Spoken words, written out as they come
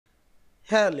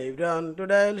Hello everyone,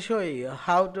 today I will show you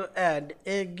how to add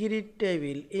a grid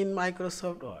table in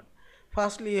Microsoft Word.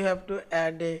 Firstly, you have to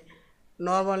add a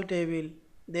normal table,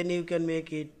 then you can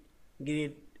make it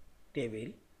grid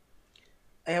table.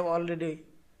 I have already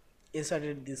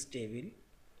inserted this table.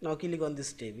 Now click on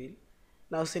this table.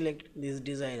 Now select this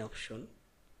design option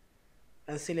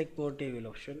and select more table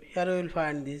option. Here you will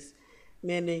find this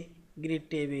many grid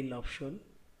table option.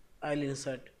 I will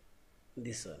insert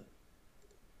this one.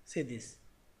 See this.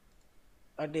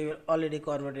 A table already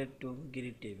converted to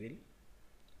grid table.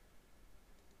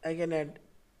 I can add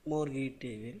more grid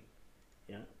table.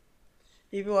 Yeah.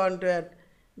 If you want to add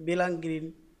belong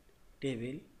grid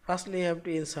table, firstly you have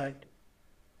to insert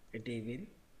a table.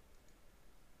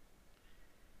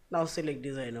 Now select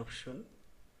design option.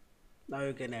 Now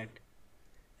you can add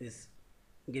this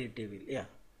grid table. Yeah.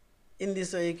 In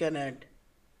this way you can add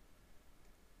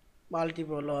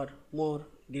multiple or more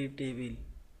grid table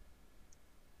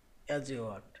as you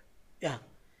want. Yeah.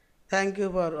 Thank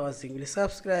you for watching. Please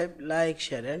subscribe, like,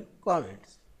 share and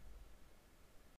comments.